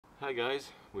Hi guys,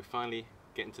 we're finally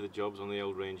getting to the jobs on the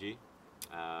old rangy.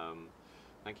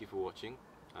 Thank you for watching.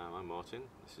 I'm Martin,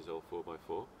 this is all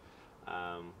 4x4.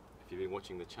 If you've been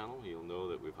watching the channel, you'll know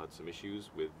that we've had some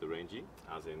issues with the rangy,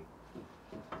 as in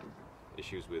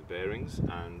issues with bearings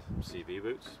and CV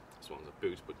boots. This one's a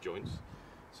boot but joints.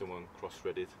 Someone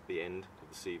cross-threaded the end of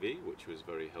the CV, which was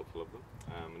very helpful of them.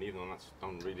 And even though that's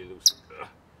done really loose,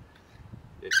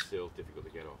 it's still difficult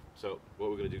to get off. So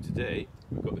what we're going to do today,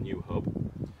 we've got a new hub.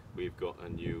 We've got a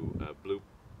new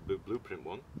blueprint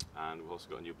one, and we've also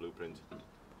got a new blueprint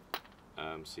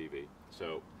CV.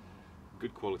 So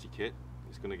good quality kit.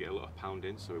 It's going to get a lot of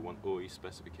pounding, so we want OE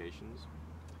specifications.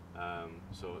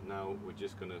 So now we're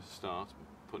just going to start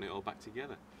putting it all back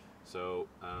together. So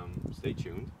stay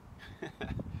tuned,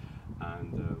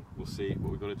 and we'll see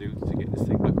what we're going to do to get this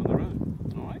thing back on the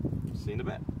road. All right, see you in a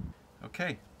bit.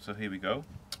 Okay, so here we go.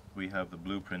 We have the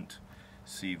blueprint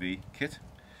CV kit.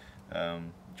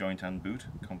 Joint and boot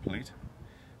complete.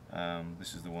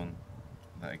 This is the one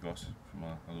that I got from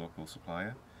a local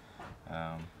supplier.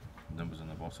 Numbers on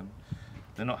the bottom.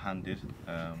 They're not handed,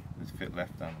 they fit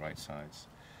left and right sides.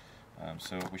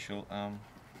 So we shall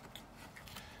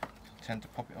tend to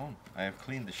pop it on. I have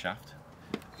cleaned the shaft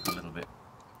a little bit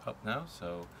up now,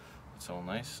 so it's all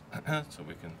nice. So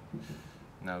we can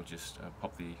now just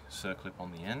pop the circlip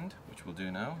on the end, which we'll do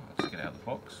now. Let's get it out of the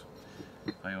box.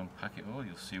 If I unpack it all,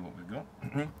 you'll see what we've got.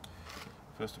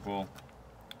 First of all,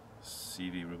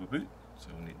 CV rubber boot, so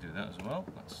we'll need to do that as well.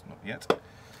 That's not yet.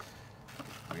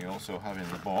 We also have in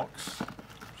the box,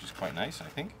 which is quite nice I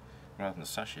think, rather than a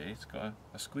sachet, it's got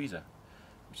a squeezer,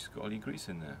 which has got all your grease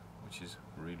in there, which is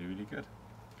really, really good.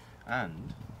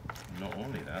 And not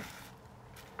only that,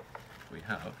 we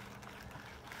have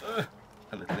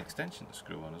a little extension to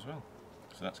screw on as well.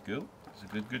 So that's good. It's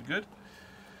a good.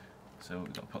 So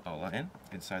we've got to put all that in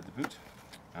inside the boot,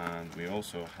 and we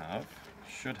also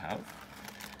should have,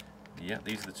 yeah,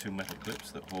 these are the two metal clips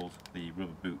that hold the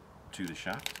rubber boot to the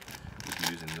shaft. We'll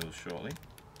be using those shortly.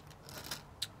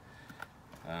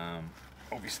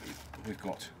 Obviously, we've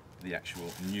got the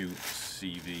actual new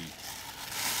CV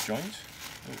joint.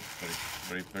 Oh,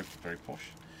 very posh.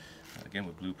 Again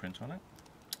with blueprint on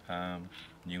it.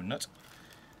 New nut.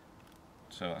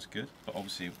 So that's good. But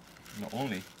obviously, not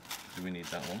only do we need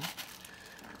that one,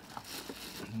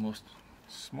 the most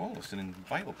smallest and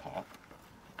vital part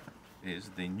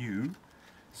is the new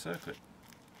circlip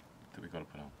that we've got to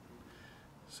put on.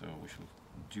 So we shall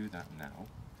do that now.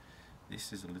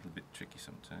 This is a little bit tricky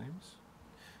sometimes.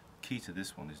 Key to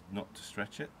this one is not to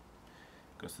stretch it,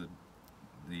 because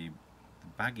the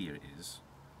baggier it is,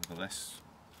 the less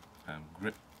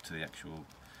grip to the actual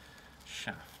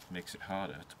shaft makes it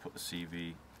harder to put the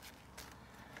CV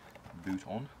boot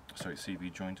on, sorry,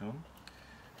 CV joint on.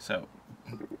 So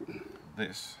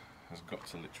this has got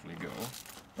to literally go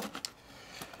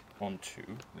onto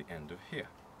the end of here.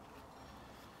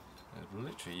 And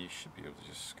literally you should be able to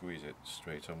just squeeze it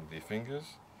straight on with your fingers.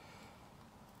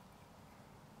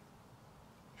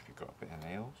 If you've got a bit of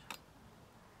nails.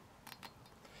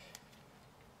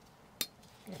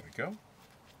 There we go.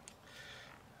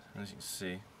 As you can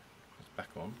see, it's back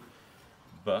on,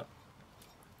 but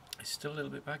it's still a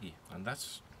little bit baggy, and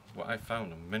that's what I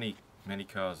found on many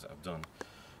cars that I've done.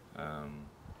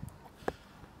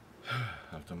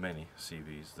 I've done many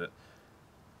CVs, that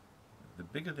the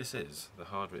bigger this is, the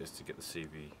harder it is to get the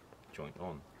CV joint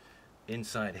on.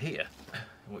 Inside here,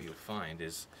 what you'll find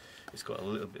is it's got a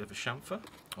little bit of a chamfer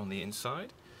on the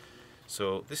inside.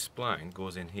 So this spline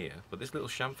goes in here, but this little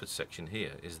chamfered section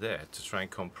here is there to try and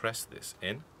compress this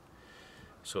in,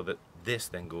 so that this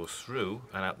then goes through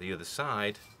and out the other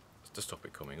side to stop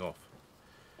it coming off.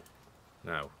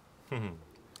 Now,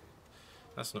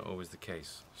 that's not always the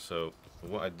case. So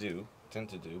what I tend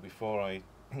to do before I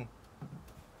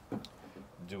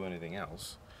do anything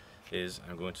else is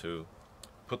I'm going to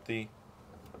put the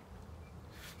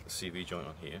CV joint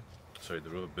on here, sorry, the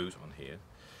rubber boot on here.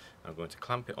 I'm going to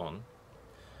clamp it on,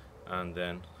 and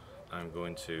then I'm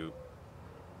going to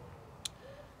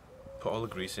put all the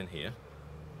grease in here,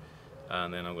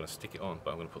 and then I'm going to stick it on,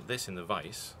 but I'm going to put this in the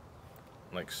vise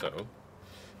like so,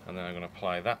 and then I'm going to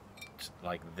apply that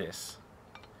like this.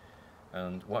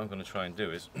 And what I'm going to try and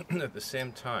do is at the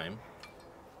same time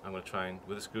I'm going to try and,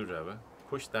 with a screwdriver,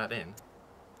 push that in.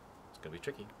 It's going to be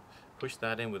tricky. Push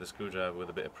that in with a screwdriver with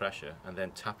a bit of pressure, and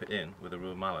then tap it in with a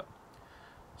rubber mallet,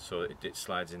 so it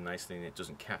slides in nicely and it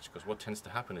doesn't catch. Because what tends to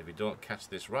happen if you don't catch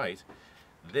this right,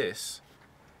 this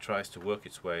tries to work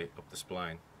its way up the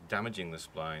spline, damaging the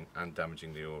spline and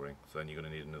damaging the O-ring. So then you're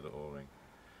going to need another O-ring,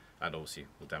 and obviously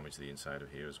will damage the inside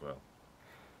of here as well.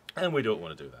 And we don't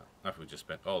want to do that after we've just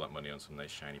spent all that money on some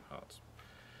nice shiny parts.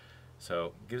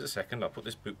 So give us a second, I'll put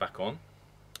this boot back on,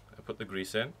 I'll put the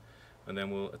grease in, and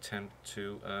then we'll attempt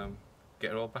to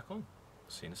get it all back on.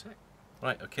 See you in a sec.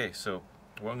 Right, okay, so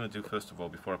what I'm going to do first of all,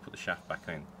 before I put the shaft back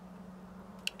in,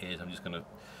 is I'm just going to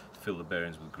fill the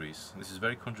bearings with grease. This is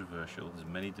very controversial, there's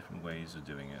many different ways of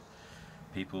doing it.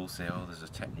 People say, oh, there's a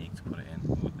technique to put it in.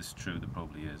 Well, this is true, there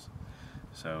probably is.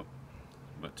 So,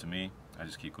 but to me, I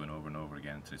just keep going over and over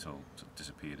again until it's all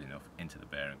disappeared enough into the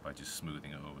bearing by just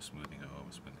smoothing it over, smoothing it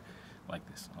over, smoothing it. Like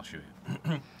this. I'll show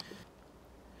you.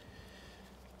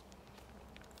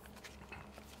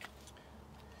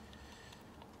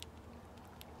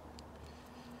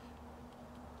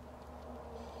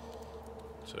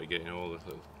 So you're getting all the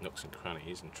little nooks and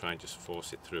crannies and try and just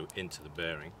force it through into the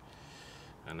bearing.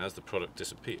 And as the product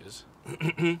disappears,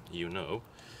 you know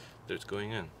that it's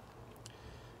going in,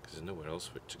 because there's nowhere else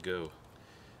for it to go.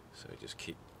 So you just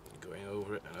keep going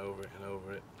over it and over it and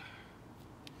over it.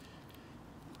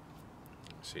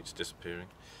 See, it's disappearing.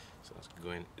 So that's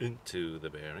going into the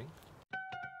bearing.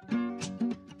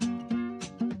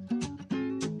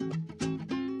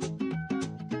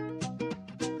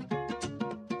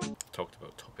 Talked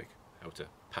about topic, how to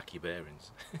pack your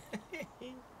bearings.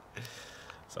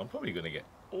 So I'm probably going to get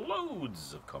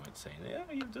loads of comments saying, yeah,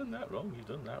 you've done that wrong, you've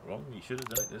done that wrong, you should have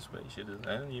done it this way, you should have,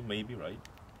 and you may be right.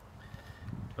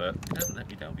 But it hasn't let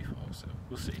me down before, so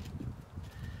we'll see.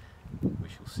 We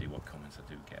shall see what comments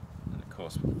I do get. And of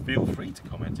course, feel free to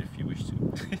comment if you wish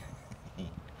to.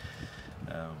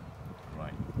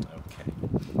 Right,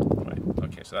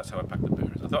 okay, so that's how I pack the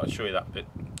bearings. I thought I'd show you that bit.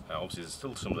 Obviously there's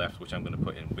still some left, which I'm going to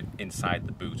put in inside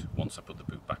the boot once I put the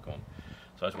boot back on.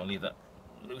 So I just want to leave that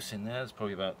loose in there. There's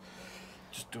probably about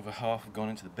just over half gone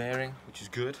into the bearing, which is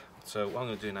good. So what I'm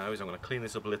going to do now is I'm going to clean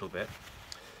this up a little bit,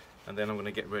 and then I'm going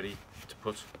to get ready to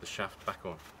put the shaft back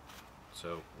on.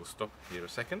 So we'll stop here a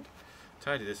second,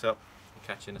 tidy this up, and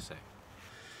catch you in a sec.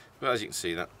 Well, as you can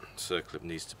see, that circlip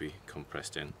needs to be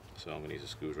compressed in, so I'm going to use a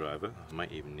screwdriver. I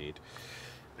might even need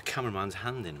a cameraman's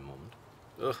hand in a moment.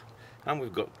 Ugh, and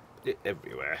we've got it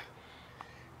everywhere.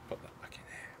 Put that back in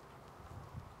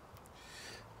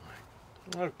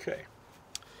there. Right. Okay,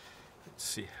 let's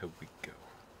see how we go.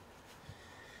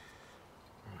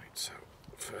 Right, so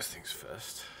first things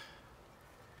first,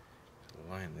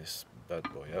 line this bad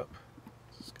boy up.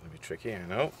 It's going to be tricky, I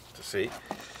know, to see.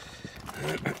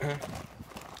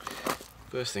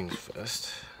 First things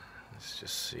first, let's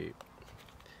just see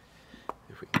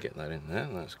if we can get that in there.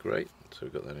 That's great, so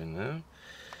we've got that in there.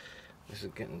 This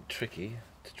is getting tricky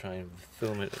to try and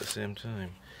film it at the same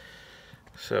time.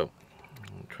 So,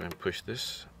 I'll try and push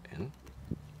this in.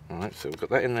 Alright, so we've got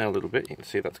that in there a little bit. You can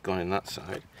see that's gone in that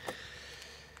side.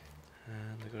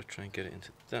 And I've got to try and get it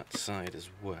into that side as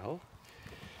well.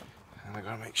 And I've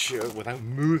got to make sure, without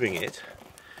moving it,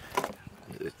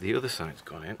 the other side's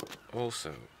gone in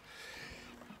also.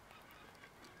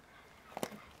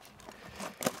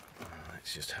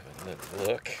 Let's just have a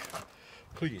little look.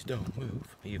 Please don't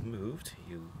move. You've moved,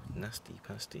 you nasty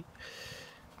pasty.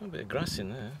 A bit of grass in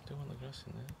there. Don't want the grass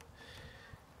in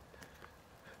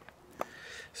there.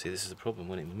 See, this is the problem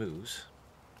when it moves.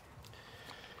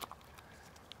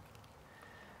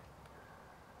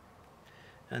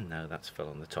 And now that's fell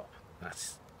on the top.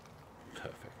 That's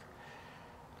perfect.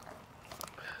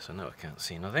 So now I can't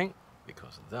see nothing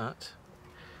because of that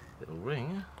little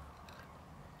ring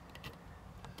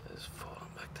has fallen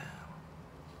back down.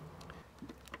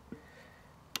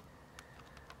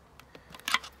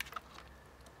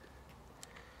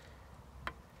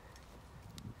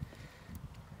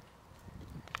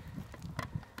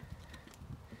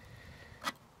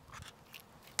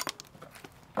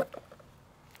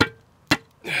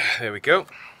 There we go,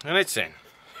 and it's in.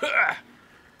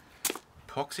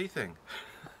 Epoxy thing.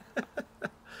 That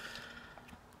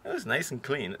was nice and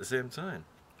clean at the same time.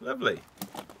 Lovely.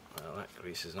 Well, that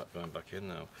grease is not going back in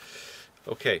now.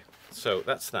 Okay, so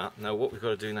that's that. Now what we've got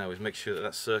to do now is make sure that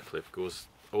that circlip goes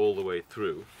all the way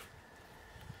through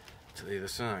to the other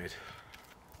side.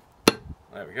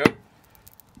 There we go.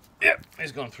 Yep,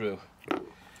 it's gone through.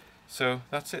 So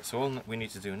that's it. So all that we need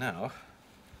to do now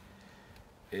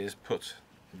is put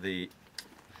the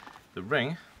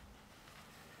ring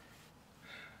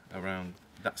around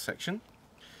that section,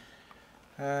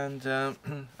 and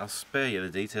I'll spare you the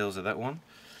details of that one.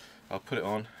 I'll put it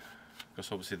on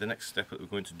because obviously the next step that we're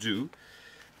going to do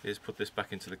is put this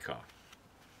back into the car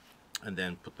and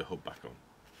then put the hub back on.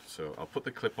 So I'll put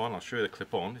the clip on, I'll show you the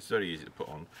clip on, it's very easy to put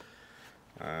on.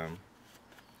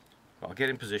 But I'll get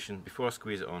in position before I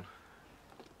squeeze it on.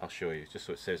 I'll show you, just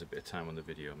so it saves a bit of time on the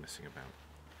video messing about.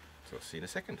 So I'll see you in a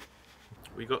second.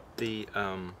 We got the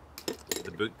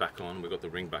boot back on, we got the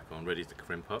ring back on, ready to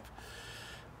crimp up.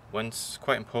 Once,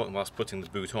 quite important whilst putting the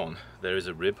boot on, there is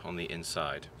a rib on the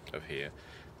inside of here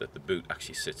that the boot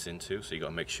actually sits into, so you've got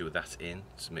to make sure that's in,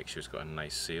 to make sure it's got a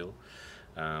nice seal.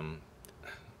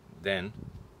 Then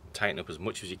tighten up as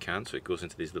much as you can so it goes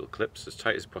into these little clips as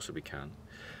tight as it possibly can,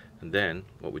 and then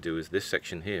what we do is this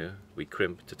section here we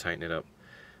crimp to tighten it up,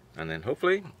 and then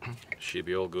hopefully it should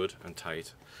be all good and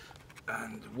tight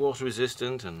and water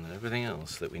resistant and everything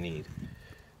else that we need.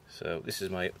 So these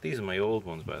are my old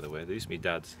ones, by the way. They used to be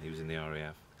Dad's. He was in the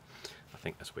RAF. I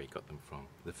think that's where he got them from.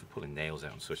 They're for pulling nails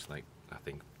out and such like, I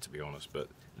think, to be honest, but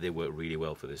they work really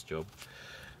well for this job.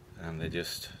 And they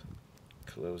just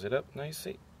close it up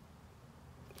nicely,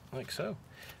 like so.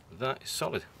 That is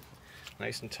solid,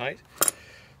 nice and tight.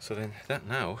 So then that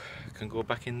now can go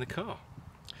back in the car.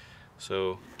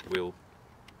 So we'll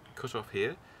cut off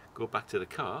here, go back to the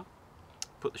car,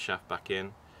 put the shaft back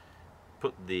in,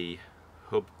 put the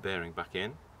hub bearing back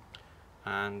in,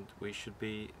 and we should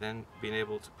be then being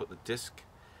able to put the disc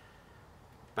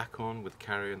back on with the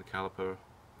carrier and the caliper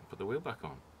and put the wheel back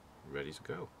on, ready to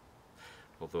go.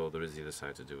 Although there is the other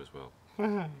side to do as well.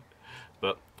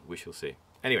 But we shall see.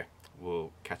 Anyway,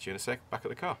 we'll catch you in a sec back at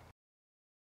the car.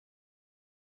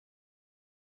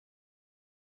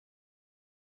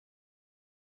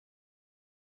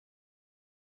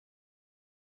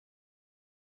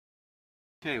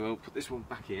 Okay, we'll put this one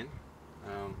back in.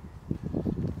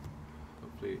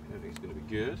 Hopefully everything's going to be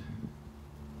good.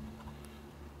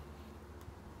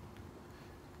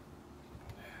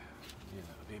 Yeah,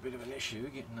 that'll be a bit of an issue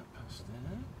getting that past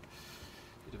there.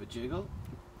 Bit of a jiggle.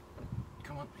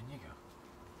 Come on, in you go.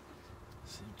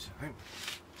 Same time.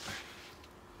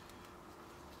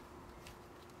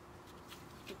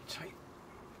 A bit tight.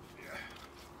 Yeah.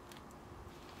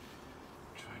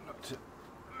 Try not to.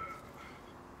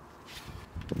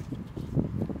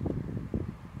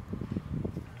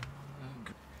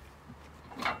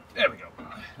 There we go.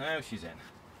 Now she's in.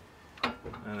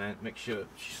 And then make sure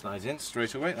she slides in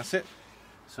straight away. That's it.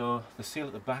 So the seal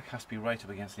at the back has to be right up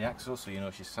against the axle, so you know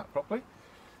she's sat properly.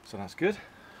 So that's good.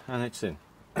 And it's in.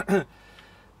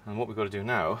 And what we've got to do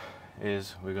now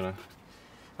is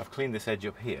I've cleaned this edge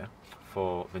up here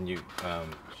for the new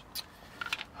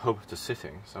hub to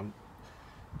sitting. So I'm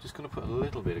just going to put a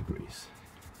little bit of grease,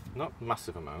 not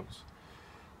massive amounts,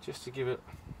 just to give it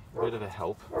a bit of a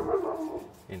help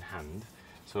in hand.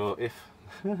 So if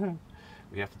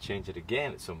we have to change it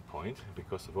again at some point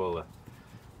because of all the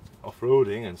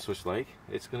off-roading and such like,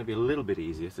 it's going to be a little bit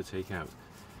easier to take out.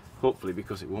 Hopefully,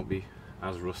 because it won't be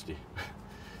as rusty.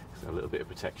 There's a little bit of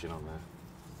protection on there.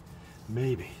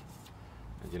 Maybe.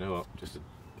 And you know what? Just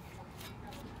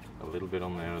a little bit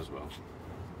on there as well.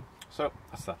 So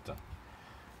that's that done.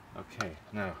 Okay,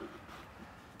 now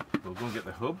we'll go and get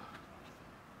the hub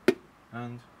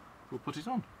and we'll put it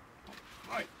on.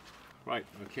 Right,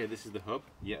 okay, this is the hub,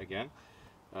 yet again.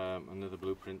 Another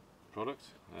Blueprint product.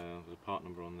 There's a part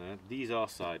number on there. These are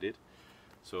sided,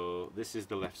 so this is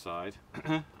the left side,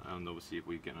 and obviously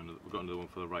we've got another one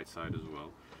for the right side as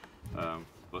well.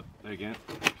 But again,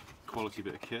 quality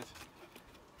bit of kit.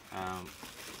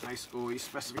 Nice OE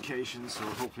specifications, so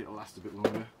hopefully it'll last a bit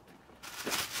longer.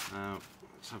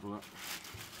 Let's have a look.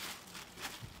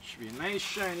 Should be a nice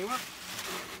shiny one.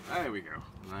 There we go,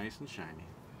 nice and shiny.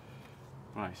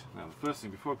 Right, now the first thing,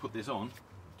 before I put this on,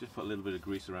 just put a little bit of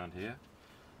grease around here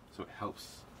so it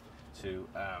helps to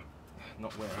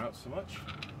not wear out so much.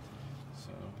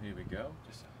 So here we go,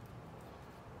 just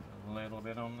a little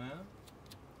bit on there.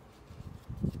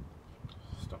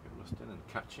 Stop it rusting and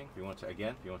catching. If you want to,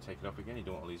 again, if you want to take it off again, you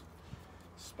don't want all these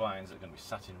splines that are going to be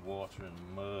sat in water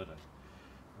and mud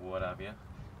and what have you.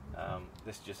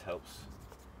 This just helps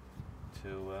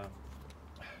to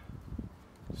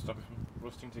stop it from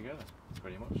rusting together,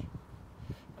 pretty much,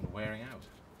 and wearing out.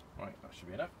 Right, that should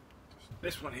be enough.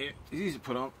 This one here is easy to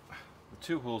put on. The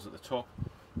two holes at the top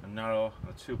are narrow,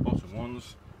 and the two bottom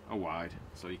ones are wide,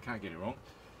 so you can't get it wrong.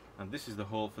 And this is the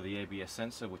hole for the ABS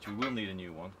sensor, which we will need a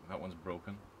new one. That one's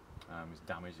broken. It's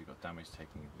damaged. You've got damage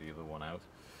taking the other one out.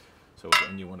 So we'll get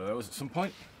a new one of those at some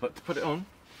point. But to put it on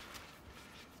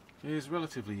is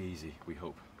relatively easy, we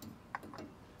hope.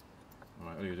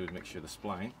 Alright, all you do is make sure the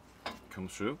spline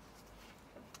comes through.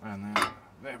 And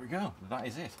there we go. That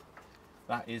is it.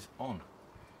 That is on.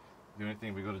 The only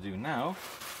thing we've got to do now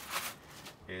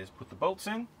is put the bolts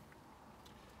in,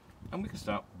 and we can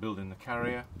start building the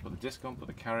carrier, put the disc on, put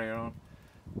the carrier on,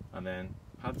 and then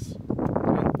pads and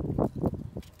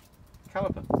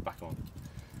caliper back on.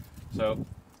 So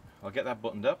I'll get that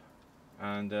buttoned up,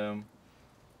 and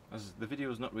as the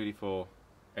video is not really for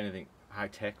anything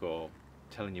high-tech or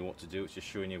telling you what to do, it's just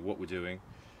showing you what we're doing,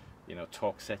 you know,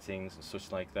 torque settings and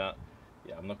such like that.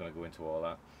 yeah, I'm not going to go into all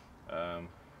that,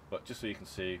 but just so you can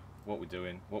see what we're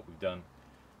doing, what we've done,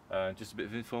 just a bit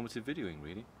of informative videoing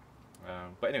really.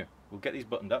 But anyway, we'll get these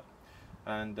buttoned up,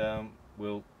 and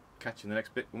we'll catch you in the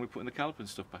next bit when we're putting the caliper and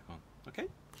stuff back on. Okay?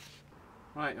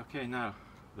 Right, okay, now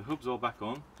the hub's all back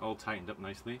on, all tightened up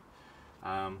nicely.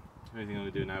 The only thing I'm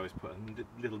going to do now is put a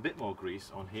little bit more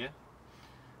grease on here,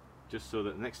 just so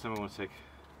that the next time I want to take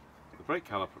the brake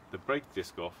caliper, the brake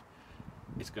disc off,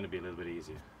 it's going to be a little bit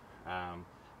easier.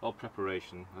 All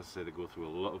preparation, as I say, they go through a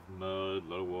lot of mud, a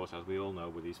lot of water, as we all know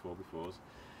with these 4x4s,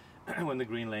 when they're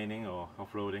green laning or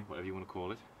off-roading, whatever you want to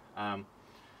call it.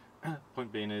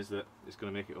 Point being is that it's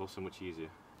going to make it all so much easier.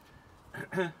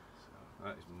 So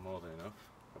that is more than enough,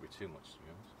 probably too much to be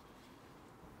honest.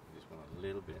 We just want a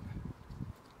little bit, and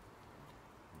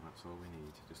that's all we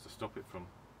need, just to stop it from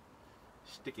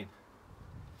sticking.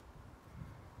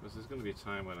 Because there's going to be a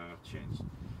time when I'll change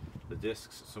the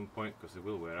discs at some point, because they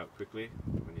will wear out quickly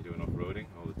when you're doing off-roading.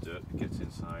 All the dirt that gets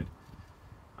inside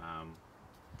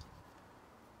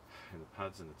in the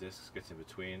pads and the discs gets in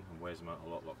between and wears them out a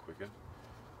lot quicker.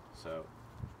 So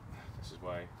this is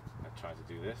why I try to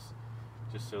do this,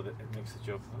 just so that it makes the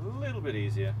job a little bit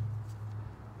easier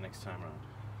next time around.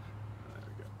 There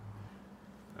we go.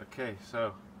 Okay,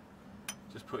 so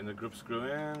just putting the grub screw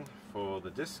in for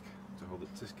the disc to hold the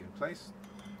disc in place.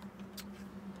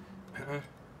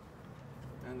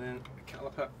 And then a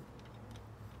caliper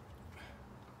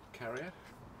carrier.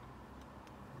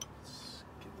 Let's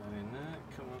get that in there.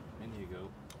 Come on, in you go.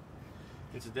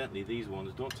 Incidentally, these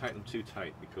ones, don't tighten them too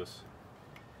tight, because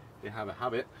they have a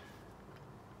habit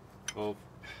of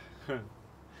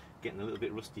getting a little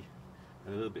bit rusty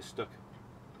and a little bit stuck.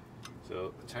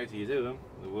 So the tighter you do them,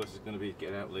 the worse it's going to be to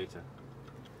get out later.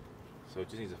 So it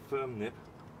just needs a firm nip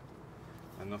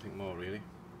and nothing more really.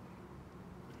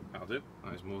 That'll do.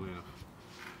 That is more than enough.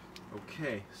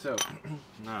 Okay, so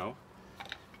now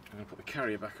I'm going to put the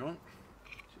carrier back on.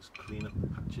 Just clean up the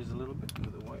patches a little bit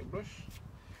with the wire brush.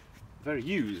 Very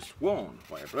used, worn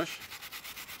wire brush.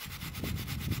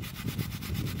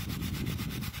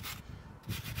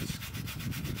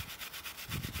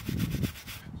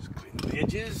 Just clean the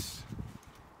edges.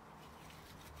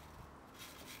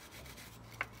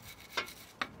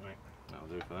 Right, that'll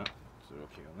do for that. So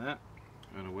okay on that.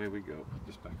 And away we go. Put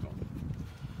this back on.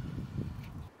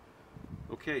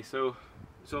 Okay, so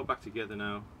it's all back together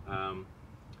now.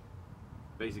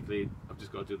 Basically, I've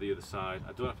just got to do the other side.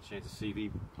 I don't have to change the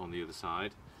CV on the other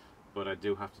side, but I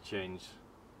do have to change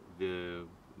the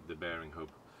bearing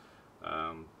hub.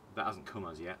 That hasn't come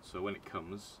as yet, so when it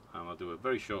comes, I'll do a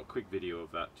very short, quick video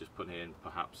of that, just putting it in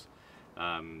perhaps.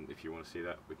 If you want to see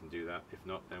that, we can do that. If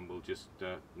not, then we'll just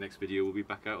next video we'll be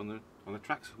back out on the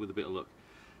tracks with a bit of luck.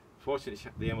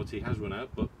 Fortunately, the MOT has run out,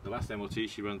 but the last MOT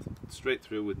she ran straight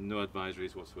through with no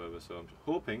advisories whatsoever, so I'm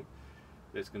hoping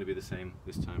that it's going to be the same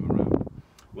this time around.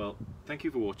 Well, thank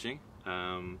you for watching,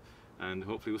 and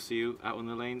hopefully we'll see you out on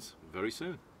the lanes very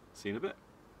soon. See you in a bit.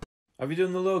 Have you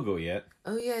done the logo yet?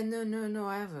 Oh yeah, no,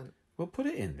 I haven't. Well, put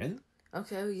it in then.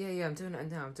 Okay, oh yeah, I'm doing it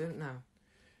now, I'm doing it now.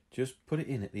 Just put it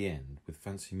in at the end with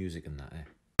fancy music and that, eh?